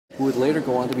who would later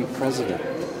go on to be president.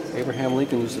 Abraham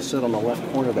Lincoln used to sit on the left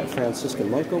corner of that Franciscan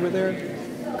monk over there.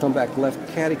 Come back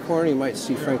left caddy corner, you might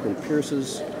see Franklin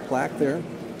Pierce's plaque there.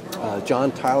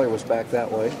 John Tyler was back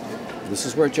that way. This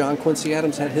is where John Quincy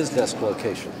Adams had his desk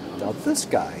location. Now this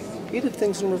guy, he did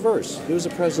things in reverse. He was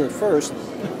the president first,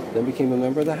 then became a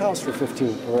member of the House for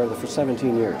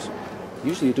 17 years.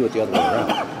 Usually you do it the other way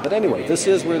around. But anyway, this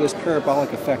is where this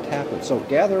parabolic effect happens. So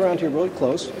gather around here really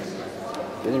close.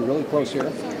 Get in really close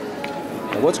here.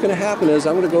 And what's going to happen is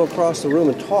I'm going to go across the room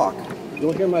and talk.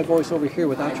 You'll hear my voice over here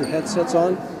without your headsets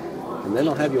on, and then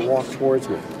I'll have you walk towards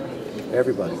me.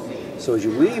 Everybody. So as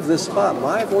you leave this spot,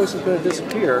 my voice is going to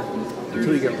disappear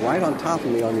until you get right on top of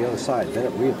me on the other side. Then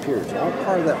it reappears. All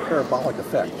part of that parabolic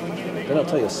effect. Then I'll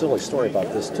tell you a silly story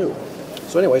about this too.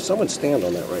 So anyway, someone stand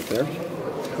on that right there. Go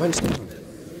ahead and stand on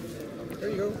that. There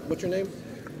you go. What's your name?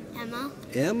 Emma.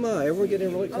 Emma. Everyone get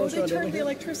in really close around Emma. Oh, they turned the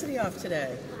electricity off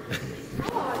today.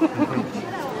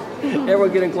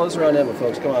 Everyone get in closer on Emma,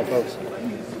 folks. Come on, folks.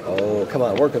 Oh, come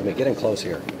on. Work with me. Get in close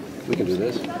here. We can do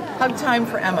this. Hug time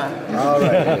for Emma. All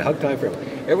right. Okay, hug time for Emma.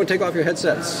 Everyone take off your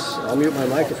headsets. I'll mute my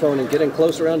microphone and get in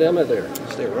close around Emma there.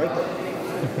 Stay right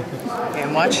there.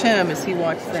 And watch him as he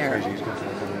walks there.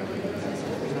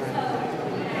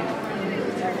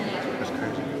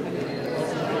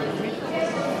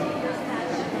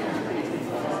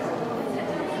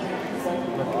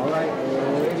 All right,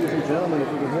 ladies and gentlemen,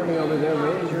 if you can hear me over there,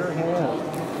 raise your hand.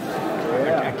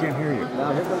 Yeah. I can't hear you.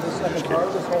 Now here comes the second part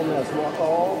of this whole mess. Walk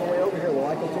all the way over here while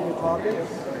I continue talking.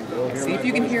 See if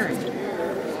you can hear him.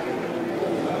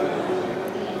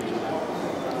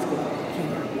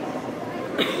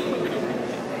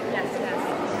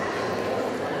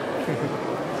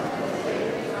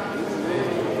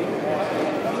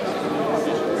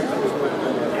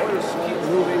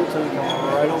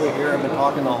 Right over here. I've been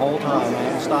talking the whole time. I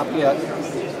haven't stopped yet.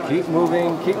 Keep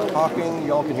moving, keep talking.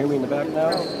 Y'all can hear me in the back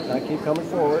now. I keep coming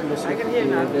forward. I can hear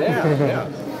you now. Yeah, yeah.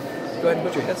 Go ahead and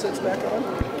put your headsets back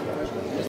on.